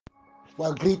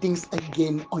Well, greetings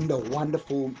again on the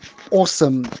wonderful,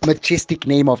 awesome, majestic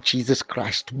name of Jesus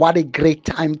Christ. What a great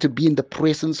time to be in the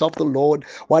presence of the Lord.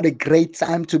 What a great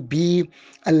time to be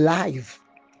alive.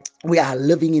 We are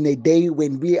living in a day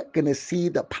when we are going to see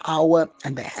the power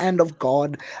and the hand of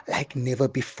God like never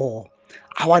before.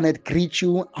 I want to greet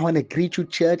you. I want to greet you,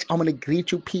 church. I want to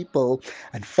greet you, people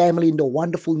and family, in the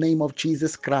wonderful name of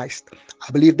Jesus Christ.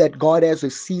 I believe that God has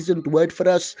a seasoned word for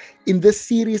us in this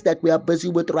series that we are busy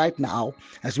with right now,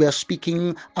 as we are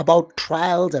speaking about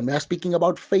trials and we are speaking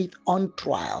about faith on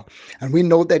trial. And we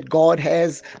know that God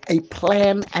has a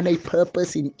plan and a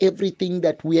purpose in everything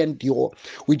that we endure.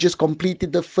 We just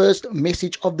completed the first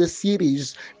message of the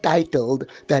series, titled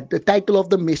that the title of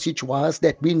the message was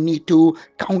that we need to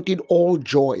count it all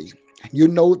joy. You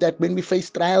know that when we face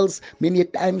trials, many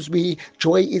times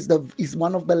joy is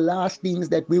one of the last things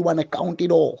that we want to count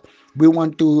it all. We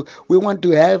want to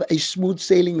have a smooth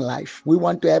sailing life. We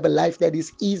want to have a life that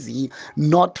is easy,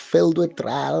 not filled with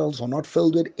trials or not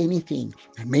filled with anything.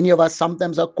 And many of us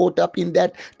sometimes are caught up in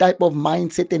that type of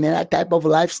mindset and in that type of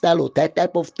lifestyle or that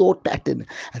type of thought pattern.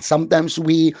 And sometimes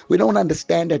we don't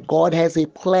understand that God has a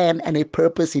plan and a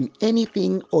purpose in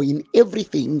anything or in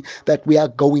everything that we are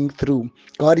going through.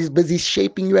 God is busy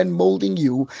shaping you and molding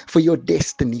you for your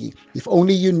destiny. If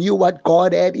only you knew what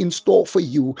God had in store for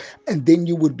you, and then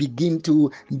you begin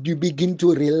to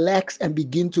relax and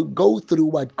begin to go through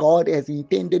what God has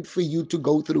intended for you to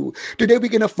go through. Today we're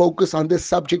going to focus on this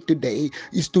subject. Today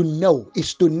is to know.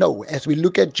 As we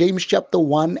look at James chapter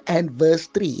 1 and verse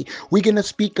 3, we're going to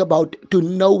speak about to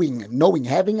knowing,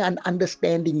 having an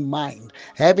understanding mind,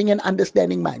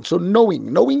 So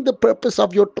knowing the purpose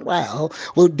of your trial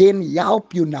will then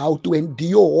help you now to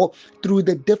endure through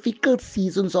the difficult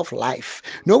seasons of life,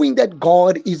 knowing that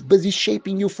God is busy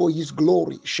shaping you for his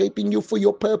glory, shaping you for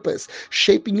your purpose,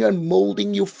 shaping you and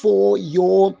molding you for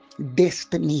your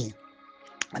destiny.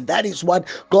 And that is what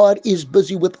God is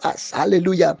busy with us.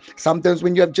 Hallelujah. Sometimes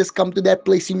when you have just come to that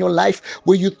place in your life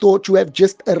where you thought you have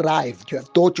just arrived, you have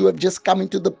thought you have just come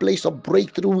into the place of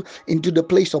breakthrough, into the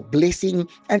place of blessing,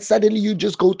 and suddenly you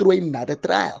just go through another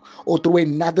trial or through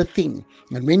another thing.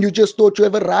 And when you just thought you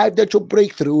have arrived at your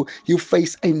breakthrough, you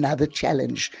face another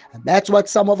challenge. And that's what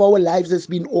some of our lives has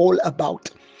been all about.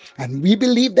 And we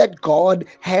believe that God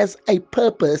has a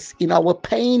purpose in our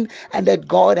pain and that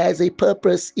God has a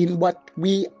purpose in what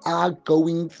we are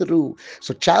going through.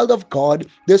 So, child of God,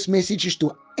 this message is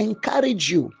to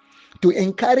encourage you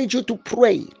to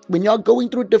pray. When you're going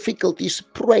through difficulties,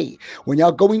 pray. When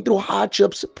you're going through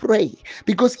hardships, pray.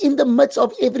 Because in the midst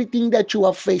of everything that you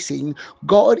are facing,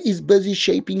 God is busy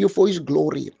shaping you for his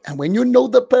glory. And when you know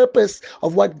the purpose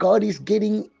of what God is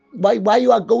getting, why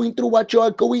you are going through what you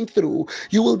are going through,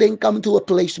 you will then come to a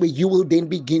place where you will then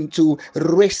begin to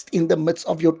rest in the midst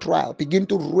of your trial, begin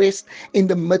to rest in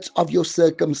the midst of your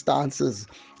circumstances.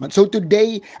 And so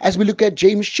today, as we look at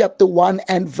James chapter 1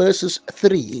 and verses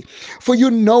 3, for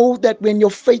you know that when your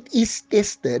faith is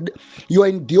tested, your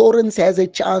endurance has a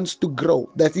chance to grow.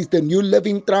 That is the New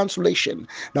Living Translation.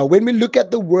 Now, when we look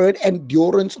at the word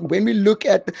endurance, when we look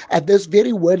at this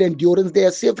very word endurance, there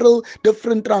are several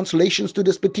different translations to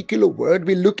this particular word.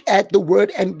 We look at the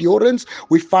word endurance,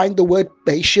 we find the word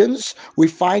patience, we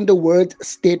find the word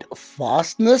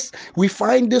steadfastness, we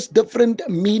find this different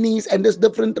meanings and this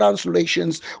different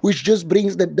translations, which just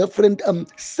brings the different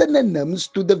synonyms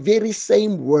to the very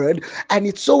same word. And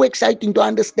it's so exciting to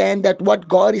understand that what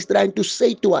God is trying to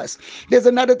say to us. There's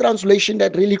another translation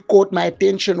that really caught my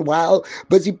attention while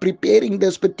busy preparing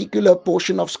this particular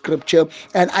portion of scripture.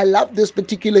 And I love this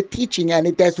particular teaching, and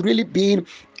it has really been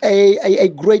a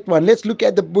great one. Let's look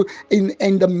at the book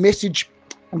in the message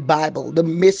Bible, the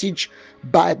message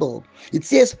Bible. It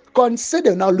says,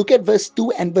 consider, now look at verse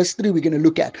 2 and verse 3 we're going to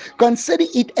look at. Consider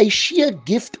it a sheer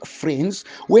gift, friends,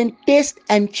 when tests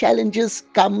and challenges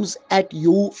comes at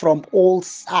you from all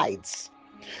sides.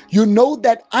 You know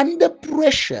that under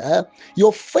pressure,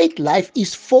 your faith life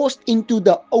is forced into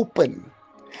the open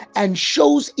and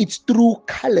shows its true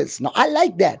colors. Now, I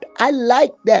like that. I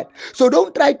like that. So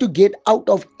don't try to get out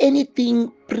of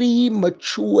anything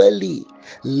prematurely.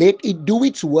 Let it do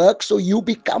its work so you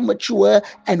become mature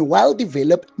and well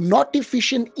developed, not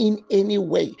deficient in any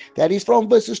way. That is from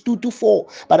verses 2 to 4.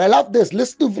 But I love this.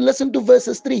 Listen to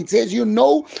verses 3. It says, you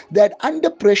know that under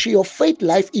pressure, your faith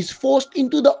life is forced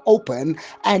into the open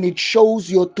and it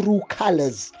shows your true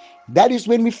colors. That is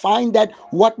when we find that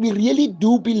what we really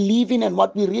do believe in and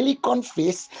what we really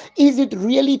confess, is it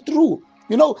really true?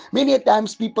 You know, many a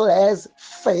times people has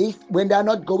faith when they are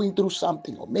not going through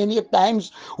something, or many a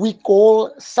times we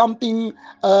call something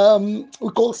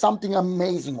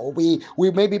amazing, or we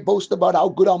maybe boast about how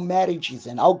good our marriage is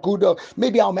and how good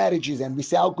maybe our marriage is, and we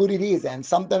say how good it is. And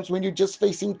sometimes when you're just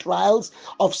facing trials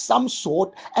of some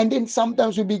sort, and then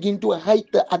sometimes we begin to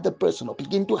hate the other person, or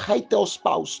begin to hate our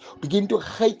spouse, begin to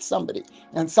hate somebody.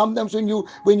 And sometimes when you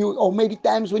or maybe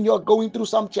times when you are going through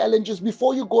some challenges,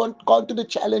 before you go on to the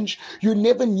challenge, you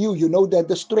never knew, that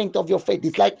the strength of your faith.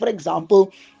 It's like, for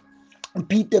example,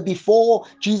 Peter, before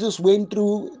Jesus went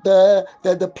through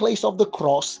the place of the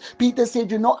cross, Peter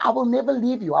said, I will never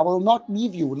leave you. I will not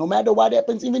leave you. No matter what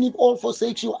happens, even if all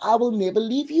forsakes you, I will never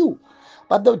leave you.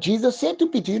 But though Jesus said to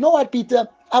Peter, you know what, Peter,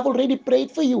 I've already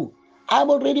prayed for you. I've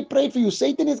already prayed for you.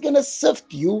 Satan is going to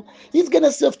sift you. He's going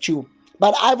to sift you.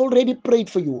 But I've already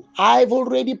prayed for you. I've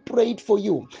already prayed for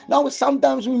you. Now,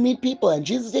 sometimes we meet people, and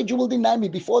Jesus said, you will deny me.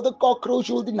 Before the cock crows,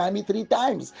 you will deny me 3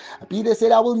 times. Peter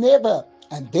said, I will never.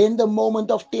 And then the moment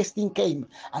of testing came.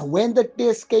 And when the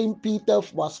test came, Peter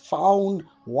was found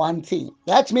wanting.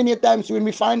 That's many times when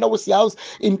we find ourselves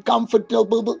in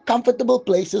comfortable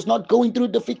places, not going through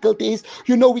difficulties.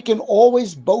 We can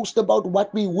always boast about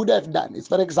what we would have done. It's,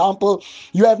 for example,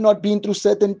 you have not been through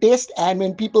certain tests, and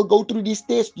when people go through these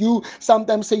tests, you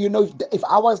sometimes say, if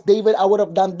I was David, I would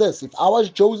have done this. If I was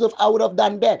Joseph, I would have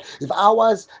done that. If I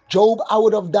was Job, I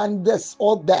would have done this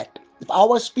or that. If I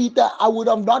was Peter, I would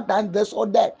have not done this or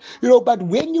that. But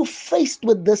when you're faced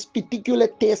with this particular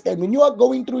test, and when you are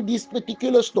going through these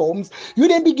particular storms, you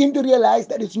then begin to realize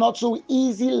that it's not so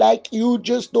easy like you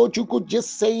just thought you could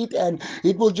just say it and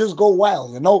it will just go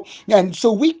well. And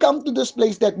so we come to this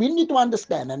place that we need to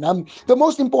understand. And the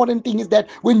most important thing is that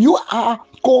when you are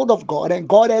called of God and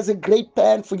God has a great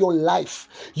plan for your life,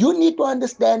 you need to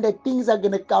understand that things are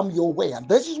going to come your way. And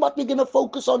this is what we're going to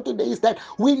focus on today, is that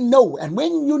we know. And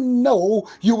when you know,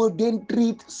 you will then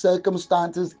treat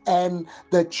circumstances and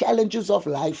the challenges of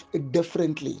life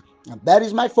differently. And that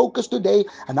is my focus today,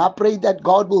 and I pray that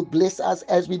God will bless us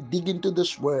as we dig into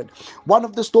this word. One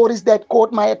of the stories that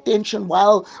caught my attention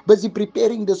while busy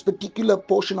preparing this particular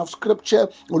portion of scripture,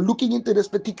 or looking into this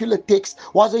particular text,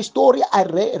 was a story I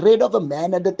read of a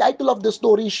man, and the title of the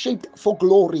story is Shaped for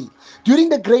Glory. During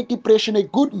the Great Depression, a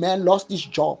good man lost his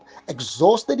job,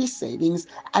 exhausted his savings,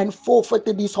 and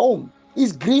forfeited his home.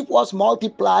 His grief was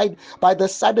multiplied by the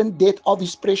sudden death of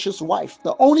his precious wife.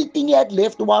 The only thing he had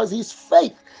left was his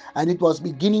faith, and it was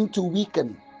beginning to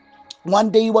weaken. One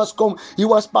day he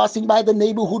was passing by the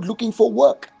neighborhood looking for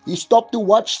work. He stopped to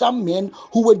watch some men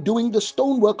who were doing the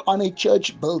stonework on a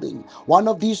church building. One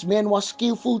of these men was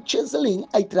skillful chiseling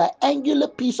a triangular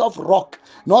piece of rock.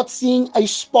 Not seeing a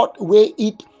spot where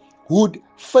it would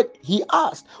fit, he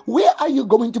asked, "Where are you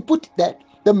going to put that?"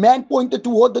 The man pointed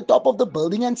toward the top of the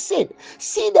building and said,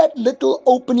 "See that little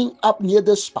opening up near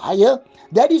the spire?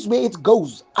 That is where it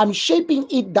goes. I'm shaping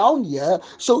it down here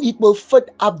so it will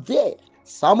fit up there."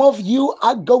 Some of you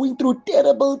are going through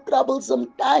terrible,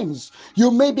 troublesome times. You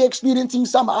may be experiencing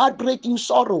some heartbreaking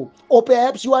sorrow, or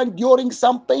perhaps you are enduring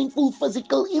some painful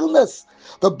physical illness.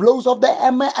 The blows of the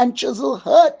hammer and chisel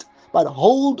hurt, but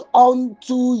hold on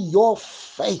to your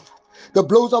faith. The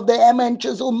blows of the hammer and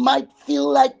chisel might feel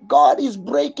like God is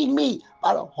breaking me,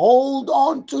 but hold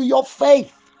on to your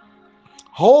faith.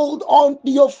 Hold on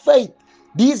to your faith.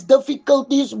 These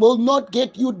difficulties will not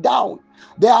get you down.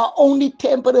 They are only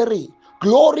temporary.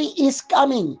 Glory is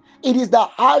coming. It is the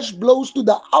harsh blows to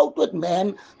the outward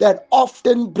man that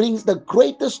often brings the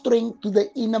greatest strength to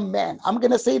the inner man. I'm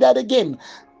going to say that again.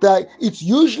 It's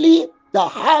usually the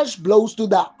harsh blows to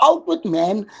the outward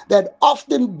man that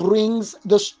often brings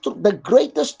the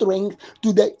greatest strength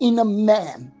to the inner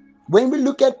man. When we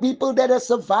look at people that have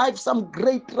survived some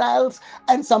great trials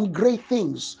and some great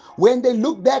things, when they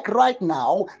look back right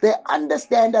now, they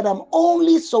understand that I'm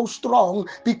only so strong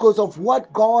because of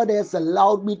what God has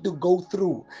allowed me to go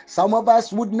through. Some of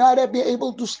us would not have been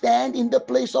able to stand in the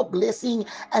place of blessing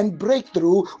and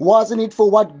breakthrough, wasn't it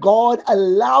for what God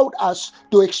allowed us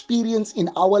to experience in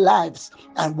our lives.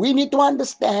 And we need to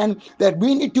understand that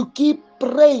we need to keep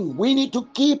praying. We need to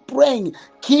keep praying,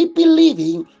 keep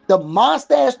believing. The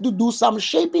master has to do some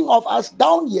shaping of us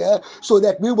down here so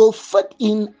that we will fit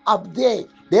in up there.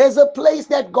 There's a place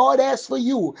that God has for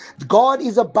you. God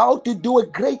is about to do a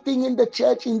great thing in the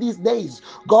church in these days.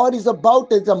 God is about,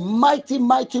 there's a mighty,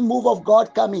 mighty move of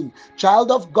God coming. Child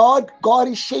of God, God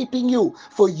is shaping you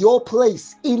for your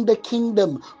place in the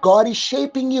kingdom. God is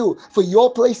shaping you for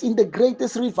your place in the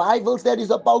greatest revivals that is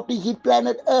about to hit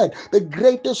planet Earth. The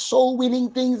greatest soul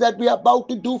winning things that we are about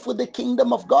to do for the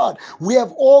kingdom of God. We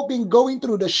have all been going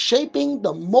through the shaping,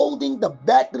 the molding, the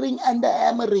battering, and the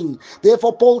hammering.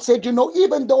 Therefore, Paul said,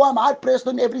 even though I'm hard pressed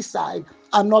on every side,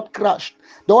 I'm not crushed.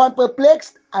 Though I'm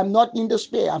perplexed, I'm not in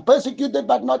despair. I'm persecuted,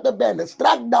 but not abandoned.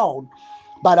 Struck down,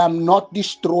 but I'm not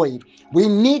destroyed. We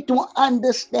need to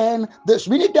understand this.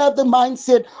 We need to have the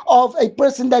mindset of a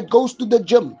person that goes to the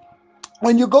gym.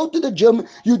 When you go to the gym,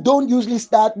 you don't usually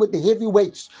start with the heavy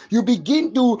weights. You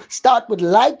begin to start with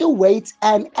lighter weights,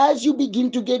 and as you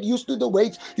begin to get used to the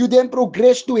weights, you then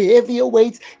progress to heavier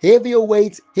weights, heavier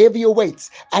weights, heavier weights.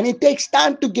 And it takes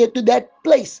time to get to that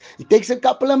place. It takes a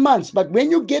couple of months, but when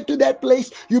you get to that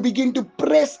place, you begin to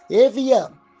press heavier.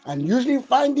 And usually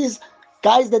find these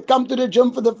guys that come to the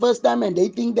gym for the first time and they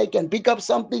think they can pick up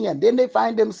something, and then they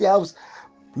find themselves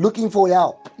looking for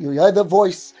help. You hear the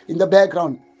voice in the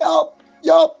background, help,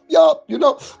 help, help.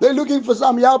 They're looking for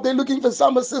some help, they're looking for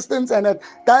some assistance, and at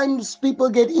times people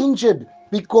get injured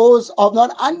because of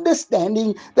not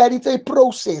understanding that it's a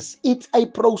process. It's a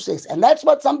process. And that's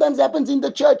what sometimes happens in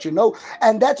the church, and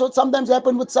that's what sometimes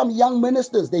happens with some young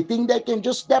ministers. They think they can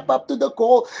just step up to the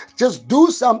call, just do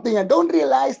something, and don't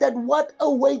realize that what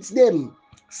awaits them.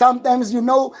 Sometimes, you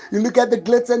look at the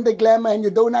glitz and the glamour and you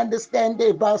don't understand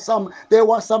there was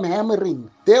some hammering,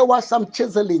 there was some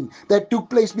chiseling that took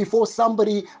place before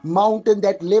somebody mounted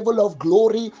that level of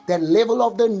glory, that level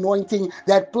of the anointing,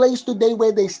 that place today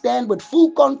where they stand with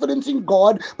full confidence in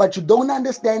God, but you don't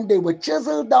understand they were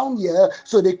chiseled down here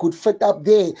so they could fit up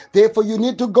there. Therefore, you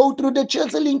need to go through the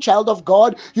chiseling, child of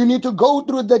God. You need to go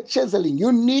through the chiseling.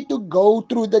 You need to go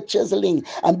through the chiseling.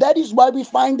 And that is why we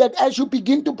find that as you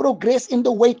begin to progress in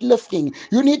the weightlifting,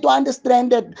 you need to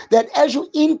understand that as you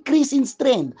increase in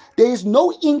strength, there is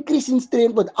no increase in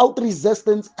strength without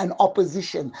resistance and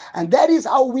opposition. And that is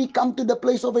how we come to the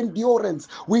place of endurance.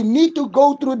 We need to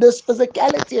go through this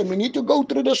physicality and we need to go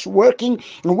through this working.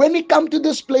 And when we come to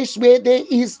this place where there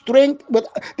is strength,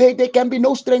 there can be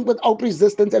no strength without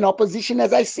resistance and opposition,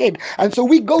 as I said. And so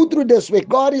we go through this where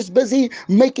God is busy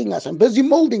making us and busy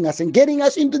molding us and getting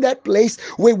us into that place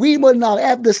where we will now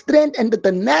have the strength and the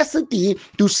tenacity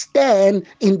to stand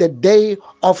in the day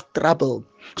of trouble.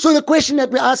 So the question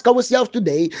that we ask ourselves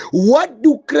today, what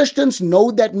do Christians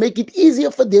know that make it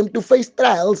easier for them to face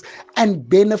trials and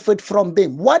benefit from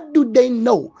them? What do they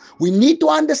know? We need to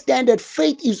understand that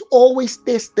faith is always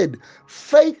tested.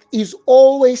 Faith is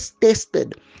always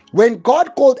tested. When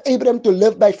God called Abraham to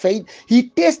live by faith, he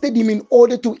tested him in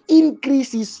order to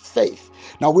increase his faith.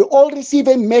 Now, we all receive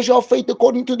a measure of faith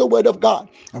according to the word of God.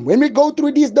 And when we go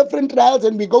through these different trials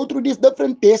and we go through these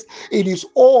different tests, it is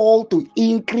all to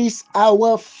increase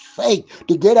our faith,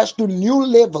 to get us to new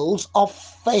levels of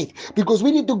faith, because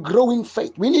we need to grow in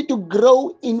faith. We need to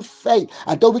grow in faith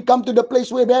until we come to the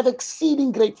place where we have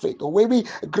exceeding great faith, or where we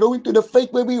grow into the faith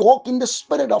where we walk in the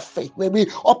spirit of faith, where we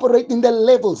operate in the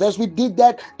levels, as we did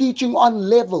that teaching on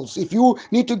levels. If you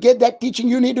need to get that teaching,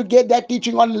 you need to get that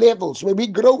teaching on levels, where we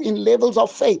grow in levels of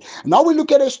faith. Now we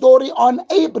look at a story on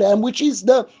Abraham, which is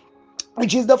the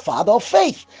father of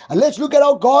faith. And let's look at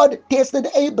how God tested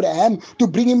Abraham to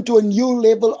bring him to a new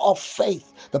level of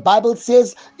faith. The Bible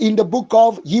says in the book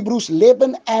of Hebrews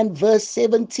 11 and verse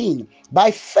 17, by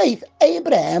faith,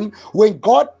 Abraham, when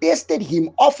God tested him,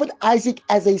 offered Isaac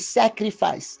as a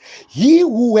sacrifice. He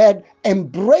who had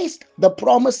embraced the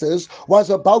promises was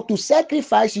about to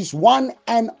sacrifice his one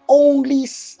and only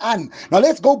son. Now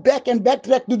let's go back and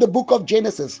backtrack to the book of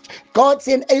Genesis. God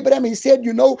sent Abraham, he said,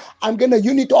 you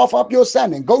need to offer up your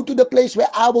son and go to the place where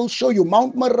I will show you,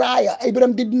 Mount Moriah.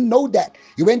 Abraham didn't know that.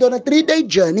 He went on a 3-day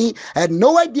journey, had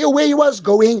no idea where he was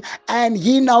going, and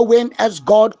he now went as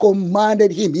God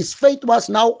commanded him. His faith was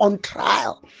now on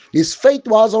trial. His faith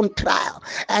was on trial.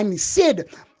 And he said,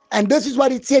 and this is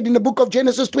what it said in the book of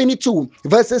Genesis 22,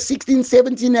 verses 16,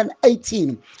 17, and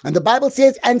 18. And the Bible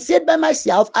says, and said by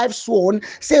myself, I've sworn,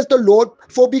 says the Lord,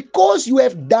 for because you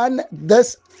have done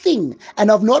this thing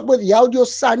and have not withheld your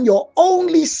son, your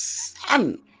only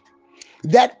son,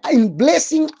 that in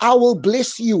blessing I will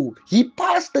bless you. He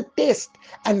passed the test.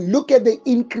 and look at the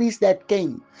increase that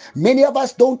came. Many of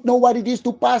us don't know what it is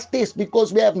to pass tests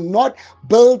because we have not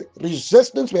built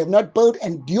resistance, we have not built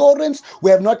endurance,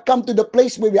 we have not come to the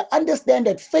place where we understand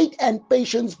that faith and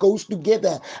patience goes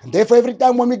together. And therefore, every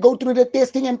time when we go through the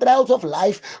testing and trials of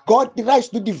life, God tries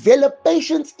to develop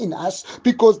patience in us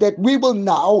because that we will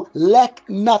now lack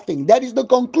nothing. That is the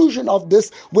conclusion of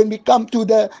this when we come to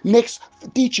the next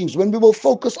teachings, when we will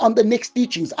focus on the next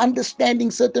teachings, understanding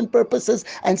certain purposes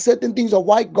and certain things of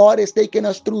why God has taken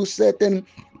us through certain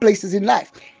places in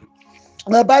life.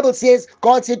 The Bible says,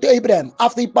 God said to Abraham,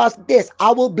 after he passed the test,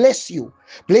 I will bless you.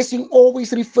 Blessing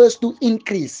always refers to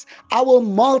increase. I will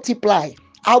multiply.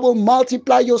 I will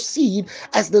multiply your seed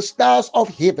as the stars of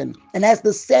heaven and as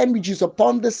the sand which is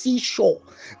upon the seashore.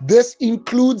 This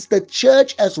includes the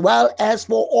church as well as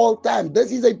for all time.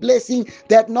 This is a blessing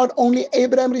that not only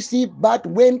Abraham received, but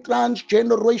went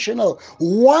transgenerational.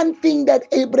 One thing that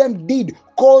Abraham did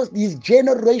caused these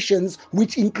generations,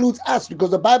 which includes us, because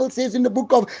the Bible says in the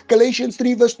book of Galatians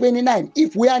 3 verse 29,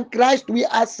 if we are in Christ, we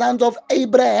are sons of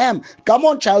Abraham. Come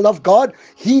on, child of God.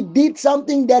 He did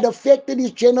something that affected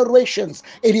his generations.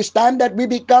 It is time that we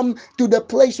become to the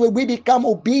place where we become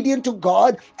obedient to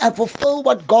God and fulfill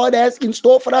what God has in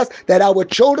store for us, that our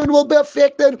children will be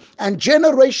affected and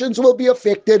generations will be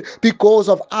affected because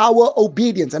of our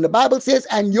obedience. And the Bible says,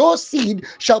 and your seed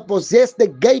shall possess the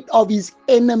gate of his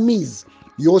enemies.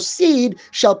 Your seed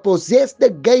shall possess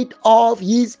the gate of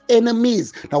his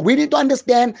enemies. Now we need to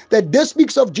understand that this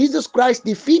speaks of Jesus Christ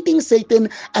defeating Satan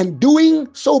and doing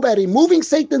so by removing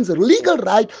Satan's legal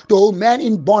right to hold man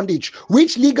in bondage,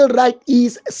 which legal right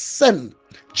is sin.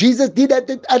 Jesus did at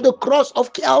the cross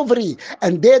of Calvary.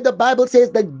 And there the Bible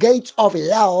says the gates of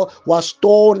hell was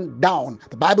torn down.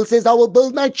 The Bible says, I will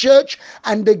build my church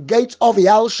and the gates of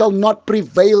hell shall not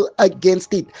prevail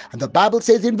against it. And the Bible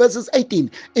says in verses 18,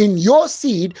 in your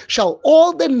seed shall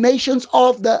all the nations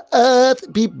of the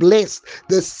earth be blessed.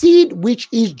 The seed which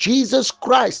is Jesus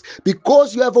Christ,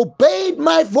 because you have obeyed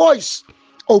my voice.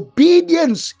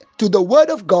 Obedience to the word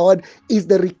of God is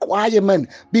the requirement.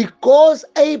 Because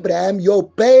Abraham, you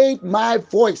obeyed my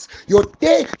voice. Your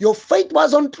faith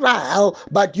was on trial,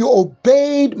 but you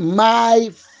obeyed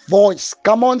my voice.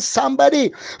 Come on,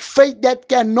 somebody. Faith that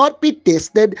cannot be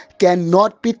tested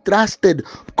cannot be trusted.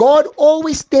 God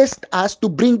always tests us to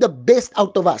bring the best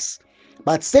out of us.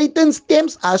 But Satan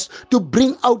tempts us to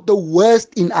bring out the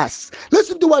worst in us.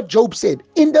 Listen to what Job said.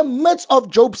 In the midst of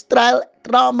Job's trial,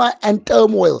 trauma, and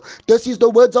turmoil, this is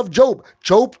the words of Job.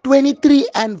 Job 23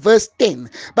 and verse 10.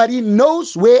 But he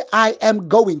knows where I am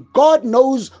going. God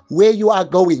knows where you are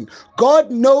going.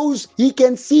 God knows, he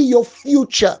can see your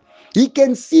future. He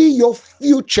can see your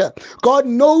future. God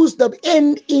knows the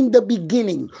end in the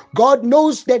beginning. God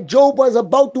knows that Job was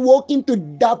about to walk into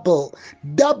double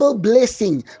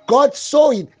blessing. God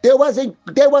saw it. There was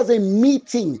a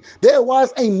meeting. There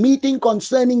was a meeting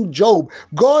concerning Job.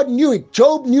 God knew it.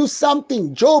 Job knew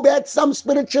something. Job had some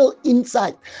spiritual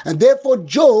insight. And therefore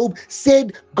Job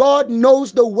said, God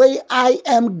knows the way I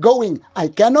am going. I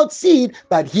cannot see it,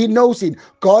 but he knows it.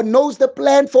 God knows the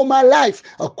plan for my life.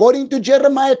 According to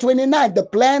Jeremiah 29, the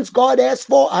plans God has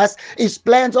for us is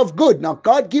plans of good. Now,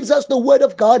 God gives us the word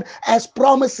of God as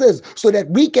promises so that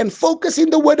we can focus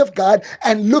in the word of God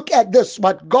and look at this,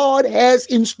 what God has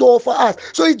in store for us.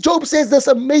 So Job says this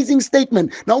amazing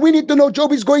statement. Now, we need to know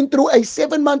Job is going through a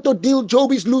 7-month ordeal.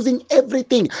 Job is losing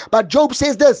everything. But Job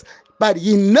says this, but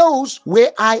he knows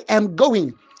where I am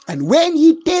going. And when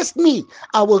he tests me,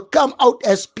 I will come out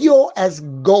as pure as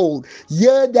gold.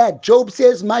 Hear that. Job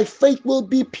says, my faith will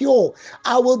be pure.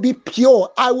 I will be pure.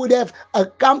 I would have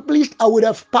accomplished, I would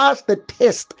have passed the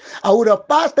test. I would have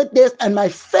passed the test, and my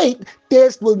faith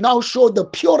test will now show the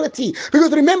purity.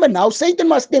 Because remember now, Satan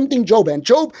was tempting Job, and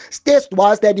Job's test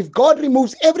was that if God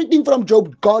removes everything from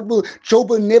Job, Job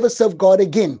will never serve God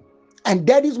again. And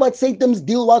that is what Satan's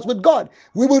deal was with God.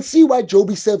 We will see why Job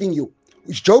is serving you.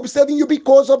 Is Job serving you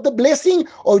because of the blessing,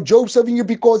 or Job serving you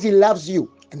because he loves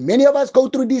you? And many of us go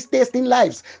through these tests in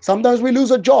lives. Sometimes we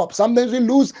lose a job. Sometimes we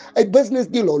lose a business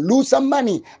deal or lose some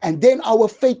money. And then our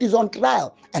faith is on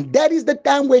trial. And that is the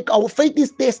time where our faith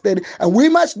is tested. And we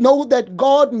must know that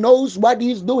God knows what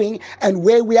he's doing and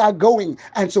where we are going.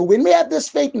 And so when we have this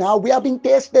faith now, we are being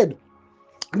tested.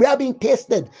 We are being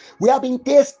tested. We are being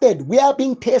tested. We are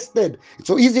being tested. It's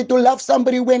so easy to love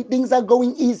somebody when things are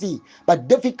going easy, but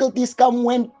difficulties come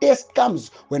when test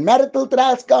comes. When marital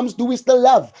trials comes, do we still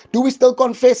love? Do we still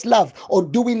confess love? Or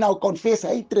do we now confess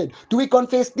hatred? Do we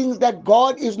confess things that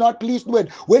God is not pleased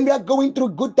with? When we are going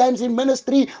through good times in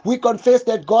ministry, we confess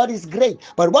that God is great.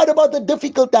 But what about the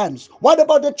difficult times? What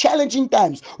about the challenging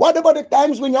times? What about the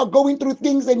times when you're going through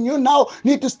things and you now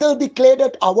need to still declare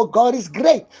that our God is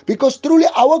great? Because truly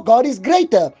our God is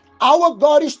greater. Our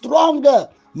God is stronger.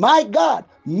 My God,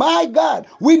 my God,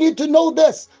 we need to know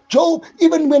this. Job,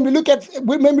 even when we look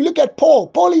at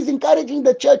Paul is encouraging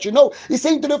the church. He's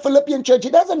saying to the Philippian church,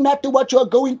 it doesn't matter what you are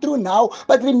going through now,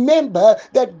 but remember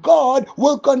that God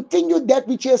will continue that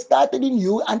which He has started in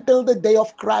you until the day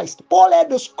of Christ. Paul had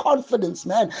this confidence,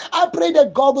 man. I pray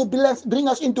that God will bring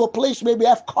us into a place where we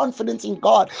have confidence in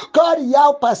God. God,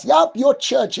 help us, help your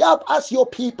church, help us, your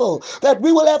people, that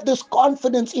we will have this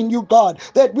confidence in you, God,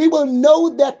 that we will know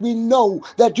that we know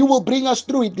that you will bring us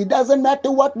through it. It doesn't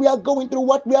matter what we are going through,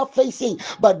 what we are facing,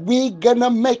 but we're gonna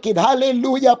make it.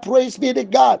 Hallelujah. Praise be to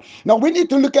God. Now we need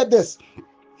to look at this.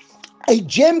 A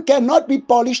gem cannot be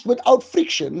polished without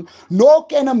friction, nor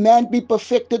can a man be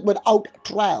perfected without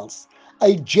trials.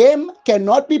 A gem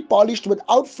cannot be polished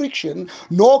without friction,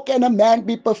 nor can a man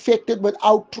be perfected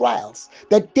without trials.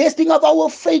 The testing of our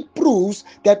faith proves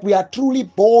that we are truly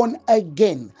born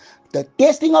again. The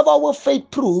testing of our faith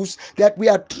proves that we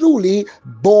are truly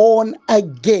born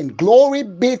again. Glory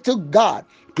be to God.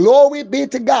 Glory be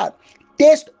to God.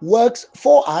 Test works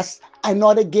for us and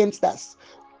not against us.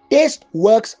 Test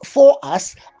works for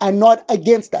us and not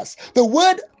against us. The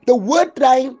word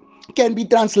trying can be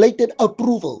translated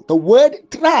approval. The word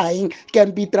trying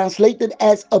can be translated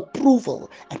as approval.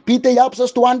 And Peter helps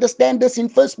us to understand this in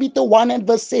 1 Peter 1 and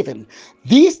verse 7.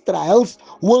 These trials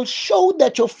will show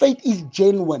that your faith is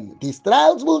genuine. These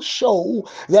trials will show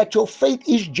that your faith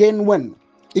is genuine.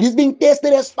 It is being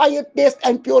tested as fire tests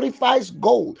and purifies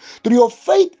gold. Through your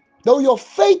faith, though your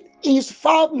faith is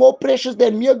far more precious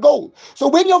than mere gold. So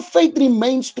when your faith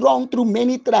remains strong through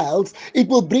many trials, it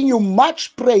will bring you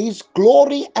much praise,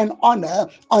 glory, and honor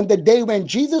on the day when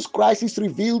Jesus Christ is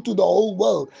revealed to the whole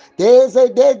world. There's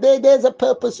a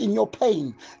purpose in your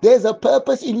pain. There's a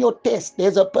purpose in your test.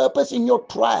 There's a purpose in your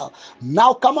trial.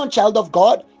 Now come on, child of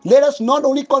God. Let us not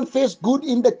only confess good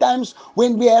in the times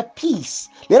when we have peace.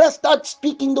 Let us start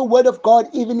speaking the word of God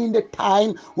even in the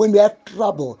time when we have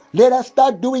trouble. Let us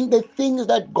start doing the things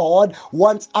that God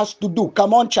wants us to do.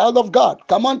 Come on, child of God.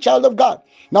 Come on, child of God.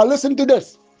 Now listen to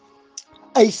this.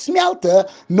 A smelter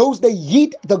knows the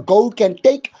heat the gold can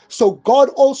take, so God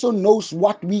also knows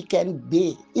what we can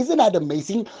bear. Isn't that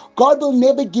amazing? God will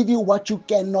never give you what you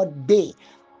cannot bear.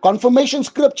 Confirmation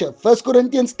scripture, 1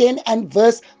 Corinthians 10 and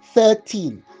verse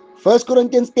 13. 1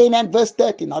 Corinthians 10 and verse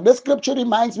 13. Now, this scripture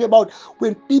reminds me about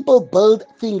when people build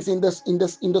things in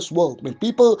this world. When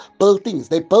people build things,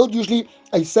 they build usually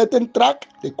a certain truck.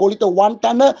 They call it a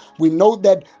one-tonner. We know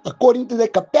that according to the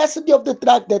capacity of the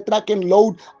truck can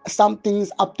load some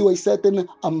things up to a certain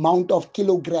amount of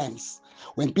kilograms.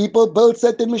 When people build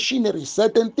certain machinery,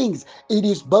 certain things, it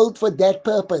is built for that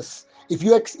purpose. If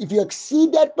you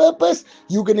exceed that purpose,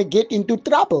 you're gonna get into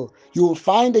trouble. You will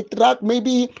find a truck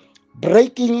maybe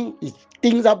breaking.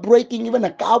 Things are breaking. Even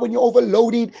a car, when you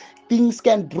overload it, things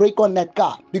can break on that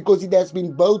car because it has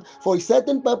been built for a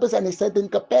certain purpose and a certain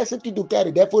capacity to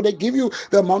carry. Therefore, they give you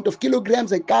the amount of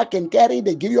kilograms a car can carry.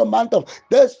 They give you amount of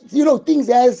this, things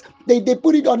as they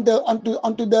put it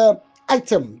onto the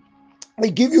item. They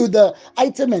give you the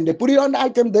item and they put it on the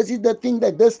item. This is the thing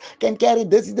that this can carry.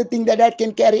 This is the thing that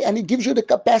can carry. And it gives you the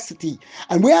capacity.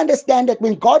 And we understand that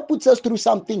when God puts us through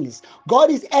some things, God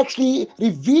is actually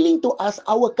revealing to us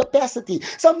our capacity.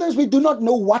 Sometimes we do not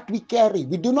know what we carry.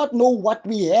 We do not know what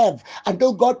we have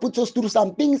until God puts us through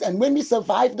some things. And when we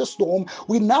survive the storm,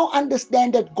 we now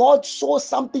understand that God saw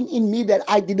something in me that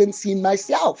I didn't see in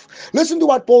myself. Listen to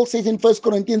what Paul says in 1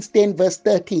 Corinthians 10 verse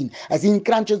 13 as he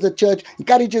encourages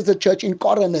the church in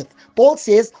Corinth. Paul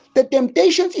says, the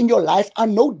temptations in your life are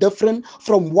no different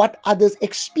from what others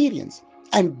experience,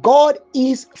 and God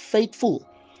is faithful.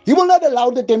 He will not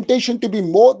allow the temptation to be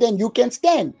more than you can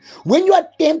stand. When you are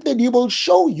tempted, He will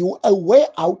show you a way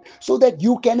out so that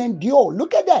you can endure.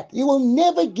 Look at that. He will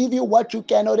never give you what you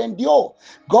cannot endure.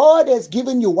 God has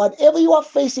given you whatever you are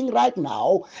facing right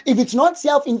now. If it's not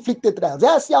self-inflicted trials, there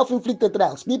are self-inflicted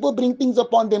trials. People bring things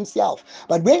upon themselves.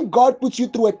 But when God puts you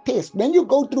through a test, when you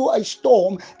go through a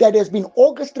storm that has been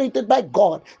orchestrated by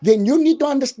God, then you need to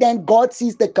understand God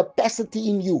sees the capacity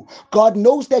in you. God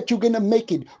knows that you're going to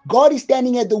make it. God is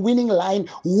standing at the winning line,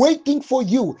 waiting for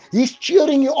you. He's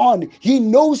cheering you on. He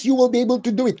knows you will be able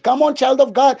to do it. Come on, child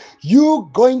of God, you're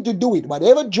going to do it.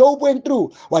 Whatever Job went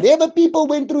through, whatever people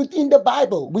went through in the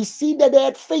Bible, we see that they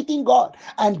had faith in God,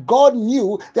 and God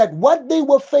knew that what they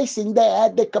were facing, they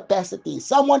had the capacity.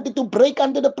 Some wanted to break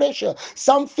under the pressure,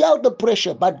 some felt the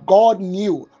pressure, but God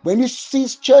knew. When we see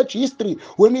church history,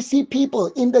 when we see people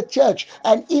in the church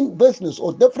and in business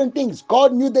or different things,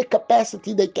 God knew the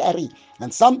capacity they carry.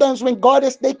 And sometimes when God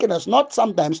has taken us, not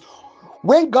sometimes,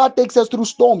 when God takes us through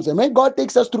storms and when God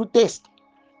takes us through tests,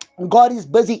 God is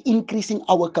busy increasing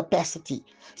our capacity.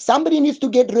 Somebody needs to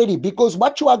get ready, because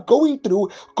what you are going through,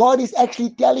 God is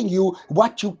actually telling you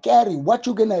what you carry, what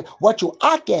you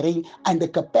are carrying, and the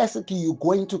capacity you're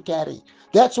going to carry.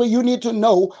 That's why you need to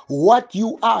know what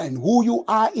you are and who you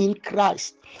are in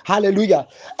Christ. Hallelujah.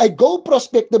 A gold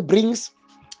prospector brings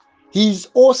his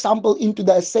ore sample into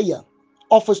the assayer,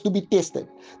 offers to be tested.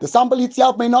 The sample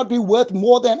itself may not be worth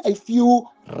more than a few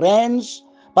rands,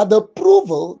 but the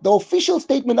approval, the official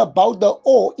statement about the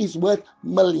ore, is worth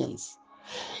millions.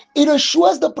 It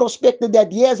assures the prospector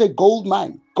that he has a gold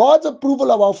mine. God's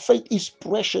approval of our faith is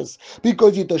precious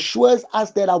because it assures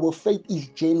us that our faith is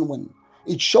genuine.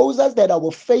 It shows us that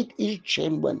our faith is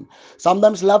genuine.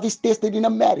 Sometimes love is tested in a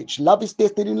marriage. Love is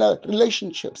tested in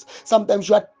relationships. Sometimes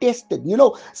you are tested.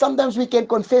 Sometimes we can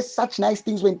confess such nice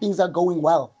things when things are going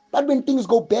well. But when things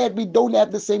go bad, we don't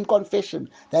have the same confession.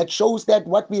 That shows that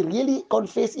what we really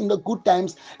confess in the good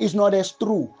times is not as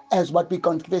true as what we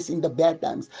confess in the bad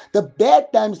times. The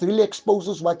bad times really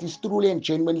exposes what is truly and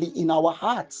genuinely in our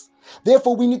hearts.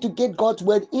 Therefore, we need to get God's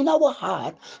word in our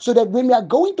heart so that when we are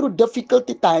going through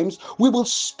difficulty times, we will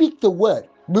speak the word.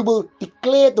 We will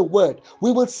declare the word.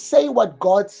 We will say what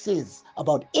God says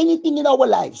about anything in our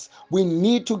lives. We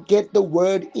need to get the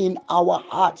word in our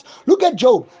hearts. Look at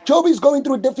Job. Job is going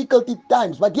through difficulty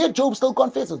times, but yet Job still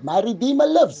confesses, my Redeemer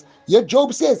lives. Yet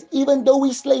Job says, even though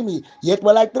he slay me, yet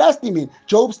will I trust him in.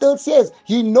 Job still says,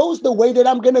 he knows the way that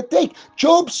I'm going to take.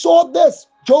 Job saw this.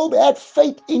 Job had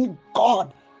faith in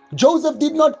God. Joseph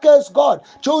did not curse God.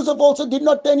 Joseph also did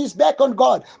not turn his back on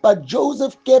God. But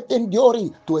Joseph kept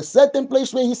enduring to a certain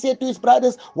place where he said to his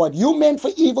brothers, what you meant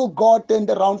for evil, God turned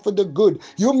around for the good.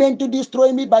 You meant to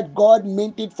destroy me, but God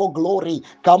meant it for glory.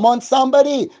 Come on,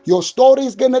 somebody. Your story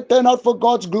is going to turn out for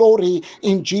God's glory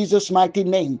in Jesus' mighty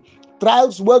name.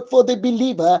 Trials work for the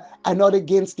believer and not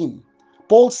against him.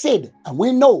 Paul said, and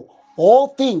we know,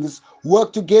 all things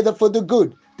work together for the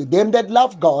good to them that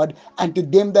love God and to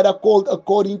them that are called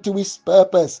according to his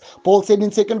purpose. Paul said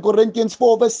in 2 Corinthians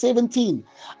 4 verse 17,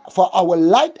 for our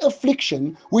light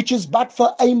affliction, which is but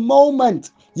for a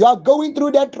moment. You are going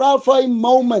through that trial for a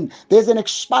moment. There's an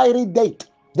expiry date.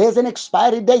 There's an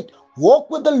expiry date. Walk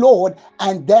with the Lord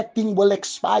and that thing will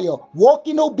expire. Walk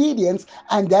in obedience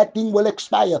and that thing will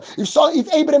expire.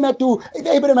 If Abraham had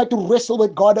to wrestle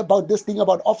with God about this thing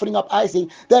about offering up Isaac,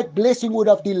 that blessing would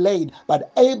have delayed.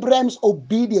 But Abraham's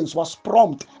obedience was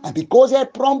prompt. And because he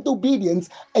had prompt obedience,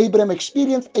 Abraham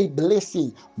experienced a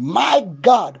blessing. My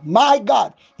God, my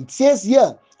God. It says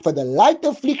here, for the light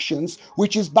afflictions,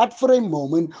 which is but for a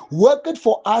moment, worketh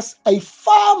for us a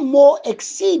far more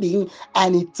exceeding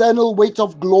and eternal weight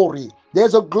of glory.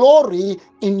 There's a glory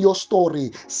in your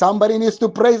story. Somebody needs to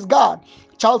praise God.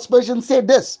 Charles Spurgeon said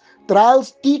this,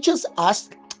 trials teaches us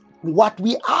what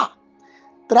we are.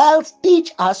 Trials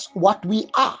teach us what we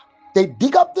are. They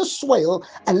dig up the soil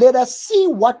and let us see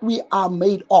what we are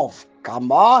made of.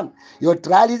 Come on. Your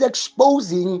trial is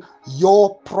exposing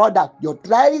your product. Your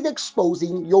trial is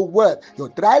exposing your worth. Your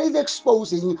trial is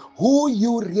exposing who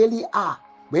you really are.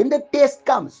 When the test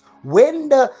comes, when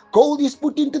the gold is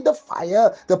put into the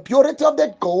fire, the purity of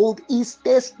that gold is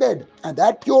tested. And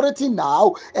that purity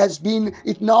now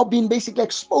now been basically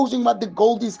exposing what the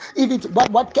gold is. If it's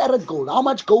what carat gold, how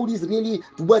much gold is really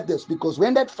worth this? Because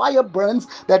when that fire burns,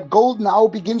 that gold now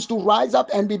begins to rise up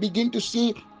and we begin to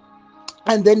see,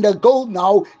 and then the gold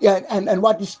now, and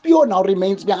what is pure now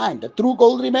remains behind. The true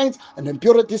gold remains, and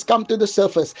impurities come to the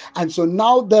surface. And so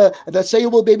now the sayer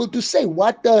will be able to say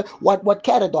what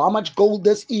carat or how much gold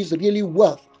this is really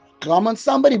worth. Come on,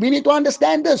 somebody, we need to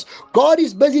understand this. God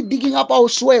is busy digging up our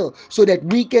soil so that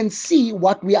we can see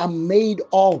what we are made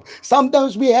of.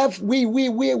 Sometimes we are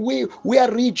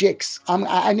rejects.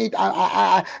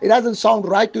 It doesn't sound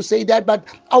right to say that, but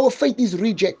our faith is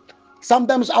reject.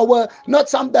 Not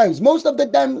sometimes, most of the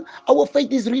time, our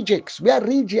faith is rejects. We are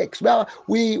rejects.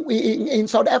 We in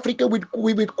South Africa,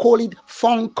 we would call it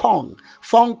Fong Kong.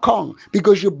 Fong Kong,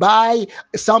 because you buy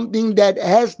something that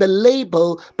has the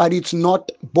label, but it's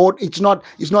not bought, it's not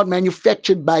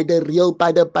manufactured by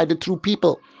the true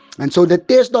people. And so the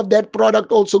taste of that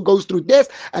product also goes through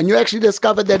test, and you actually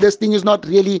discover that this thing is not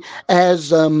really as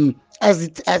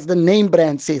the name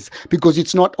brand says, because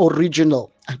it's not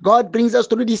original. God brings us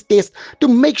through this test to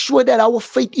make sure that our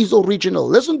faith is original.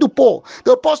 Listen to Paul.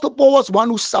 The Apostle Paul was one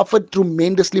who suffered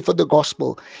tremendously for the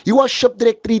gospel. He was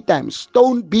shipwrecked 3 times,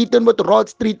 stoned, beaten with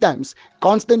rods 3 times,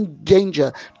 constant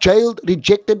danger, jailed,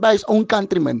 rejected by his own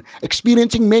countrymen,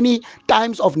 experiencing many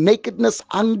times of nakedness,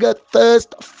 hunger,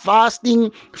 thirst,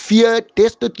 fasting, fear,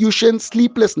 destitution,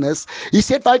 sleeplessness. He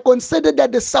said, "I consider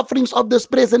that the sufferings of this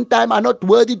present time are not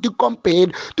worthy to compare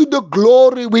to the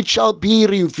glory which shall be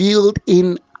revealed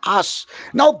in us."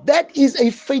 Now, that is a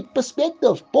faith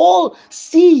perspective. Paul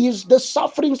sees the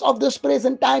sufferings of this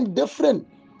present time different.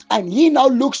 And he now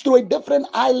looks through a different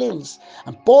eye lens.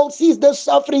 And Paul sees the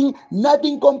suffering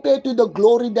nothing compared to the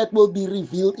glory that will be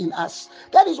revealed in us.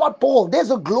 That is what Paul,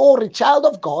 there's a glory, child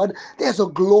of God, there's a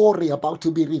glory about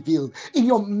to be revealed. In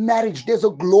your marriage, there's a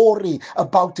glory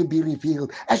about to be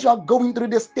revealed. As you are going through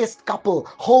this test, couple,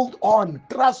 hold on,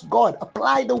 trust God,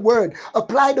 apply the word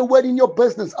in your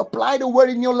business, apply the word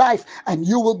in your life, and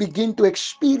you will begin to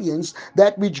experience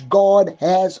that which God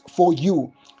has for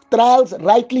you. Trials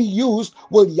rightly used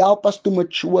will help us to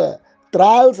mature.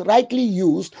 Trials rightly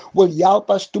used will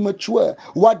help us to mature.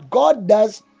 What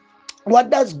does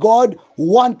God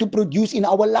want to produce in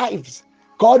our lives?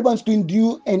 God wants to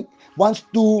endure and wants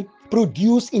to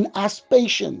produce in us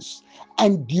patience,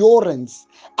 endurance,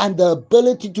 and the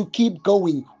ability to keep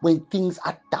going when things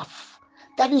are tough.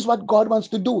 That is what God wants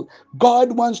to do.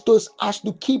 God wants us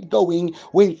to keep going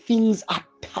when things are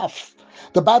tough.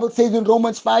 The Bible says in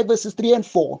Romans 5 verses 3 and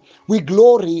 4, we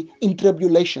glory in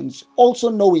tribulations, also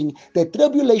knowing that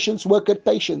tribulations work at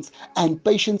patience, and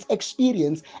patience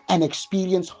experience, and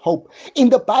experience hope. In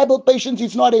the Bible, patience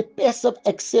is not a passive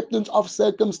acceptance of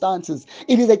circumstances.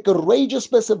 It is a courageous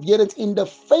perseverance in the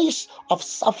face of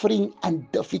suffering and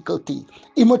difficulty.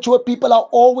 Immature people are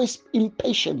always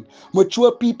impatient.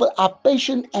 Mature people are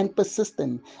patient and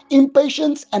persistent.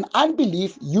 Impatience and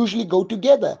unbelief usually go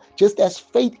together, just as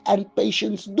faith and patience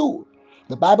do.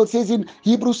 The Bible says in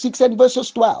Hebrews 6 and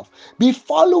verses 12, be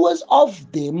followers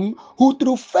of them who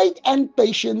through faith and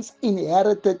patience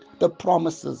inherited the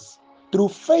promises. Through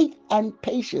faith and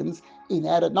patience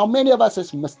inherited. Now, many of us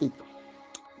has missed it.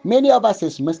 Many of us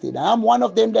has missed it. I'm one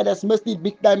of them that has missed it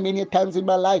big time many times in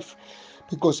my life,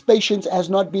 because patience has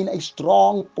not been a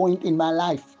strong point in my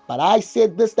life. But I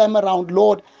said this time around,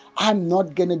 Lord, I'm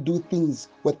not going to do things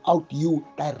without you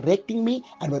directing me,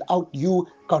 and without you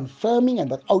confirming,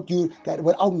 and without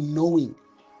knowing.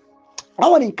 I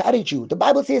want to encourage you. The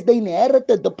Bible says they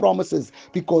inherited the promises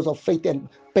because of faith and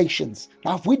patience.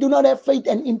 Now, if we do not have faith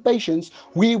and impatience,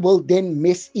 we will then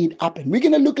mess it up. And we're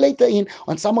going to look later in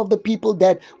on some of the people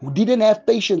that didn't have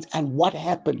patience and what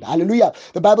happened. Hallelujah.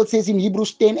 The Bible says in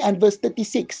Hebrews 10 and verse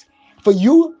 36, for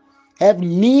you have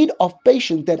need of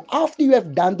patience, that after you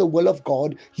have done the will of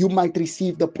God, you might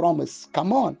receive the promise.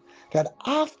 Come on. That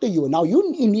after you, now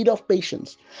you're in need of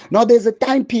patience. Now there's a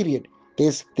time period.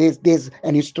 There's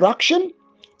an instruction,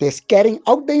 there's carrying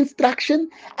out the instruction,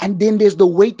 and then there's the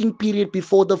waiting period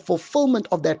before the fulfillment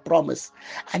of that promise.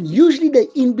 And usually the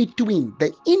in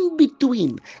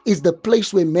between is the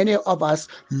place where many of us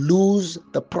lose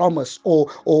the promise, or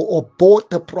abort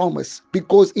the promise,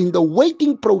 because in the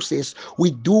waiting process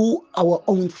we do our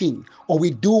own thing, or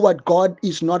we do what God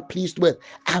is not pleased with,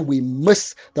 and we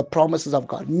miss the promises of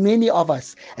God. Many of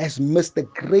us has missed the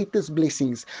greatest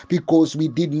blessings because we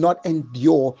did not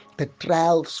endure the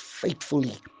trials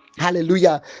faithfully.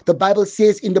 Hallelujah. The Bible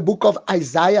says in the book of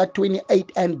Isaiah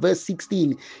 28 and verse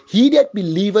 16, he that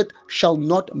believeth shall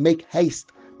not make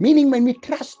haste. Meaning, when we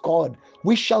trust God,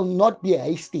 we shall not be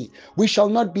hasty. We shall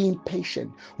not be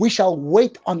impatient. We shall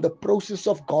wait on the process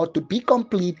of God to be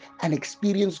complete and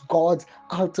experience God's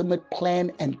ultimate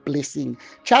plan and blessing.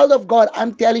 Child of God,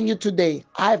 I'm telling you today,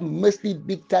 I've missed it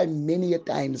big time many a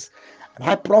times. And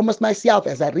I promised myself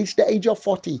as I reached the age of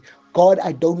 40, God,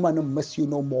 I don't want to miss you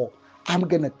no more. I'm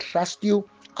going to trust you.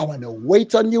 I want to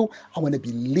wait on you. I want to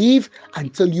believe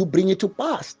until you bring it to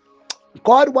pass.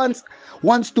 God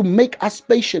wants to make us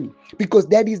patient, because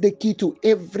that is the key to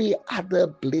every other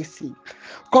blessing.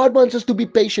 God wants us to be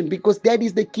patient because that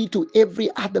is the key to every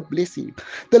other blessing.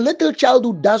 The little child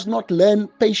who does not learn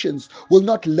patience will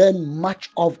not learn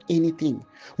much of anything.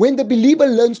 When the believer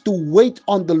learns to wait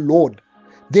on the Lord,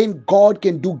 then God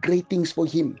can do great things for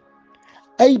him.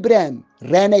 Abraham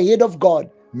ran ahead of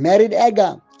God, married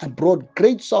Agar, and brought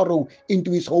great sorrow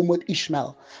into his home with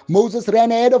Ishmael. Moses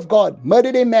ran ahead of God,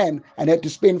 murdered a man, and had to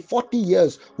spend 40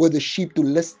 years with the sheep to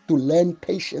learn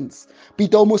patience.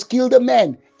 Peter almost killed a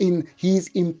man in his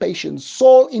impatience.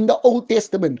 Saul in the Old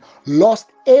Testament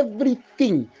lost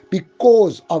everything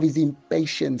because of his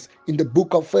impatience in the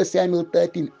book of 1 Samuel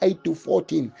 13, 8 to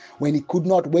 14, when he could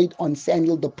not wait on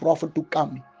Samuel the prophet to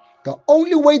come. The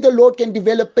only way the Lord can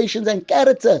develop patience and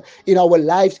character in our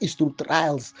lives is through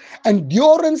trials.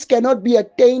 Endurance cannot be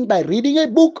attained by reading a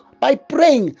book, by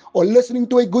praying, or listening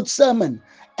to a good sermon.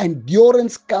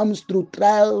 Endurance comes through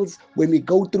trials when we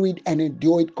go through it and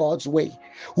endure it God's way.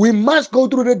 We must go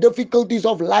through the difficulties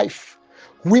of life.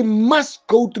 We must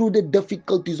go through the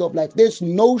difficulties of life. There's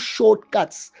no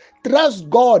shortcuts. Trust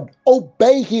God,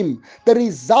 obey Him. The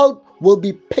result will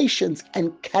be patience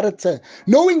and character.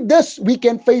 Knowing this, we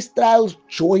can face trials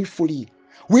joyfully.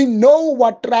 We know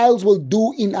what trials will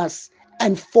do in us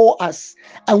and for us,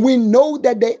 and we know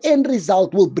that the end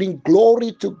result will bring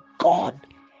glory to God.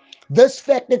 This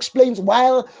fact explains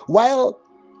why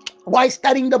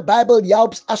studying the Bible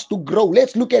helps us to grow.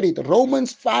 Let's look at it.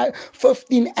 Romans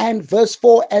 5:15 and verse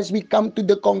 4 as we come to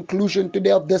the conclusion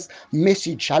today of this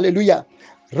message. Hallelujah.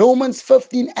 Romans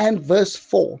 15 and verse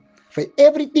 4. For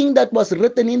everything that was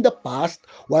written in the past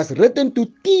was written to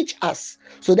teach us,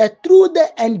 so that through the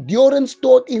endurance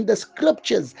taught in the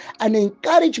scriptures and the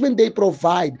encouragement they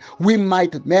provide, we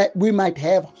might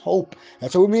have hope.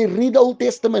 And so when we read the Old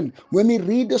Testament, when we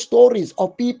read the stories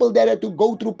of people that had to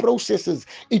go through processes,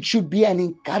 it should be an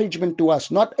encouragement to us,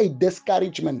 not a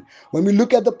discouragement. When we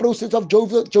look at the process of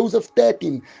Joseph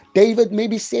 13, David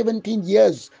maybe 17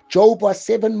 years, Job was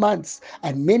 7 months,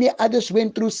 and many others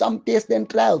went through some tests and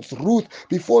trials. Ruth,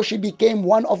 before she became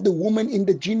one of the women in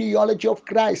the genealogy of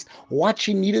Christ, what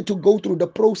she needed to go through, the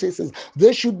processes.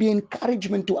 This should be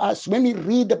encouragement to us. When we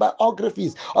read the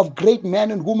biographies of great men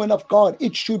and women of God,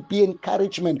 it should be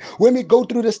encouragement. When we go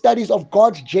through the studies of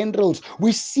God's generals,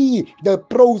 we see the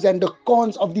pros and the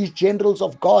cons of these generals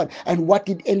of God and what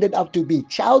it ended up to be.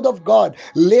 Child of God,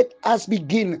 let us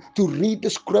begin to read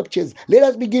the scriptures. Let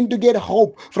us begin to get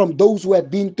hope from those who have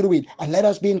been through it, and let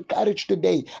us be encouraged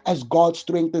today as God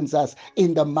strengthens us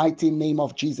in the mighty name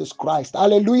of Jesus Christ.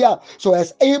 Hallelujah. So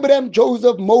as Abraham,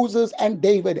 Joseph, Moses, and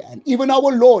David, and even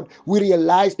our Lord, we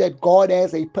realize that God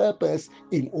has a purpose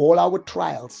in all our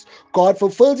trials. God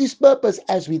fulfills His purpose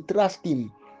as we trust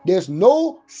Him. There's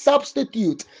no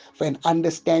substitute for an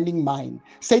understanding mind.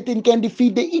 Satan can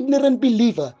defeat the ignorant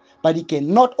believer, but he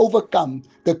cannot overcome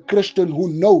the Christian who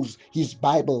knows his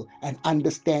Bible and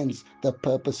understands the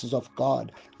purposes of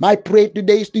God. My prayer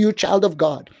today is to you, child of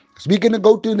God. We're going to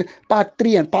go to part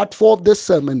 3 and part 4 of this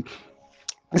sermon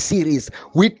series.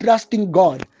 We trust in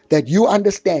God that you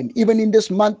understand, even in this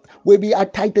month where we are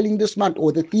titling this month,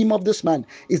 or the theme of this month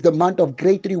is the month of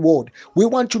great reward. We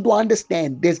want you to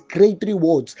understand there's great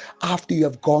rewards after you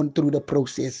have gone through the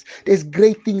process. There's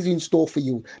great things in store for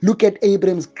you. Look at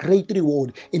Abraham's great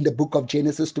reward in the book of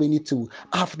Genesis 22.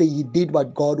 After he did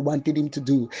what God wanted him to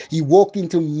do, he walked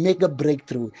into mega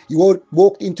breakthrough. He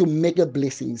walked into mega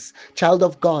blessings. Child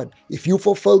of God, if you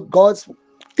fulfill God's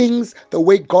things the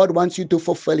way God wants you to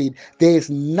fulfill it, there's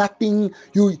nothing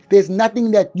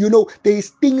that there's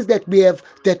things that we have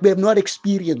not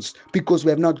experienced because we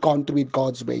have not gone through it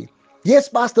God's way. Yes,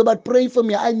 Pastor, but pray for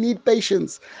me. I need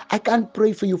patience. I can't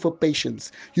pray for you for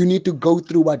patience. You need to go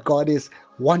through what God has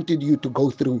wanted you to go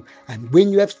through. And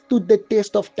when you have stood the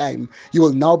test of time, you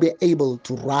will now be able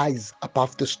to rise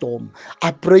above the storm. I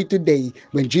pray today,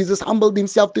 when Jesus humbled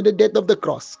himself to the death of the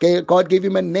cross, God gave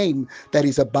him a name that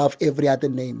is above every other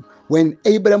name. When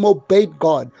Abraham obeyed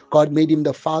God, God made him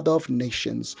the father of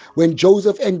nations. When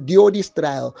Joseph endured his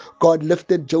trial, God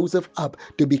lifted Joseph up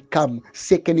to become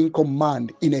second in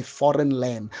command in a foreign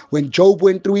land. When Job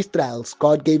went through his trials,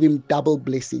 God gave him double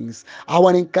blessings. I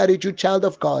want to encourage you, child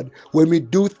of God, when we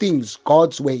do things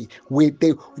God's way,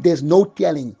 there's no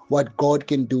telling what God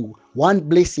can do. One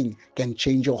blessing can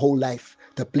change your whole life.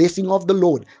 The blessing of the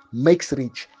Lord makes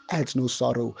rich, adds no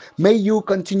sorrow. May you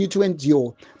continue to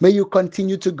endure. May you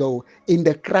continue to go. In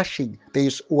the crushing, there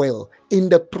is oil. In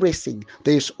the pressing,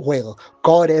 there is oil.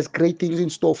 God has great things in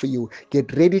store for you.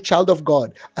 Get ready, child of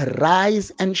God.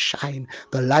 Arise and shine.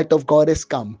 The light of God has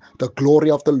come. The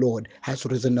glory of the Lord has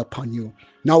risen upon you.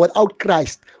 Now, without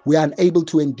Christ, we are unable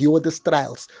to endure these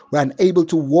trials. We are unable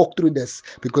to walk through this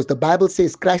because the Bible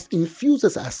says Christ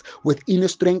infuses us with inner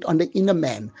strength on the inner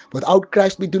man. Without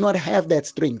Christ, we do not have that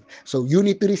strength. So we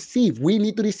need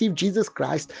to receive Jesus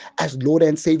Christ as Lord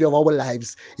and Savior of our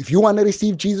lives. If you want to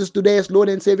receive Jesus today as Lord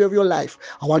and Savior of your life,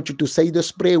 I want you to say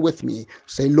this prayer with me.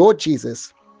 Say, Lord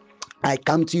Jesus, I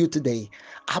come to you today.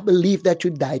 I believe that you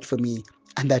died for me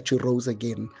and that you rose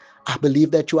again. I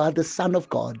believe that you are the Son of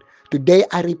God. Today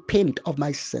I repent of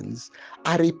my sins.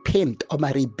 I repent of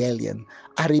my rebellion.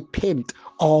 I repent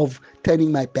of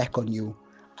turning my back on you.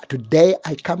 Today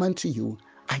I come unto you.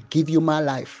 I give you my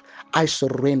life. I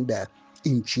surrender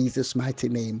in Jesus' mighty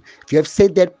name. If you have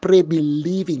said that prayer,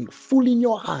 believing full in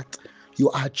your heart,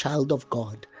 you are a child of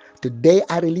God. Today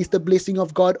I release the blessing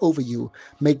of God over you.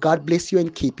 May God bless you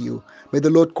and keep you. May the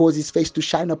Lord cause his face to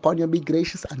shine upon you and be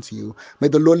gracious unto you. May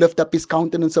the Lord lift up his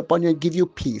countenance upon you and give you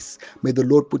peace. May the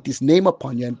Lord put his name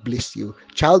upon you and bless you.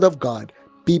 Child of God,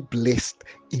 be blessed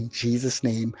in Jesus'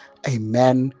 name.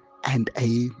 Amen and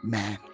amen.